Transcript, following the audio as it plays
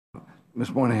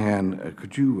Ms. Moynihan,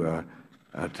 could you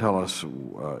tell us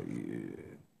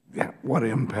what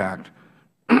impact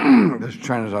does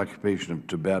China's occupation of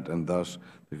Tibet and thus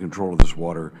the control of this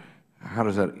water, how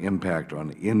does that impact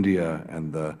on India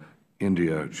and the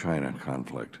India-China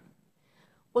conflict?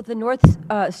 Well, the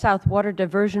North-South Water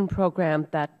Diversion Program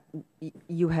that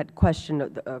you had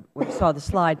questioned when you saw the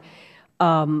slide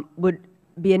would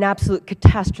be an absolute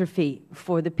catastrophe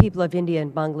for the people of India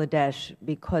and Bangladesh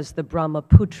because the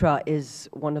Brahmaputra is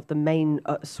one of the main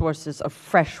sources of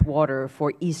fresh water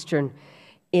for eastern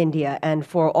India and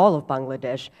for all of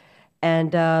Bangladesh.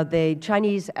 And the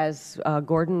Chinese, as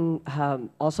Gordon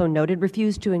also noted,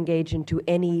 refused to engage into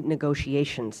any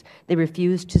negotiations. They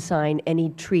refused to sign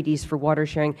any treaties for water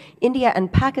sharing. India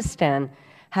and Pakistan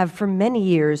have for many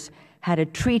years had a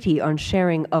treaty on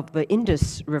sharing of the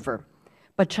Indus River,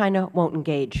 but China won't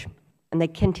engage. And they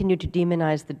continue to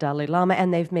demonize the Dalai Lama,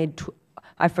 and they've made,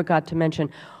 I forgot to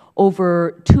mention,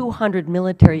 over 200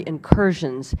 military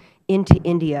incursions into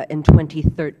India in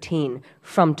 2013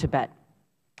 from Tibet.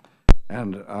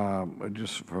 And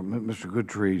just for Mr.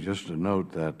 Goodtree, just to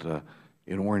note that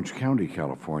in Orange County,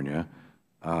 California,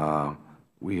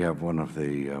 we have one of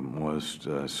the most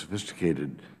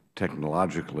sophisticated,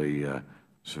 technologically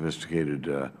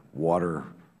sophisticated water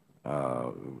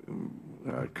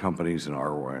companies in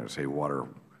our, say, water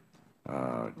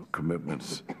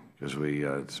commitments, because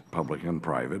it's public and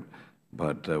private,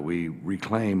 but we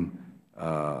reclaim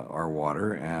our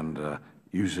water and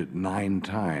use it 9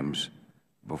 times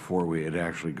before it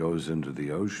actually goes into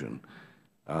the ocean.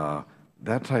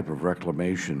 That type of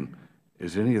reclamation,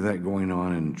 is any of that going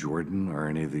on in Jordan or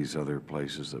any of these other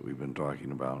places that we've been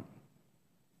talking about?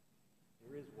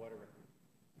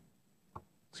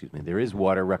 There is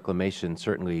water reclamation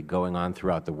certainly going on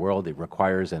throughout the world. It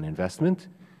requires an investment.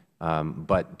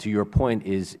 But to your point,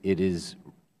 it is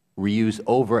reused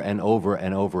over and over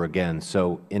and over again.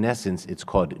 So in essence, it's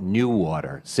called new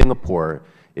water. Singapore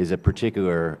is a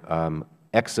particular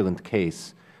excellent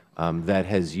case that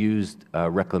has used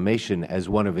reclamation as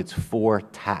one of its 4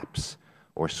 taps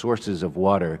or sources of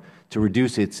water to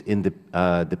reduce its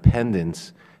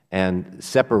dependence and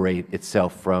separate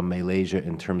itself from Malaysia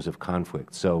in terms of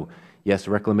conflict. So yes,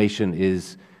 reclamation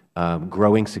is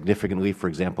growing significantly, for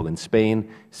example, in Spain,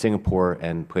 Singapore,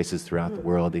 and places throughout the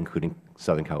world, including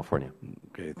Southern California.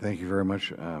 Okay, thank you very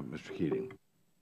much, Mr. Keating.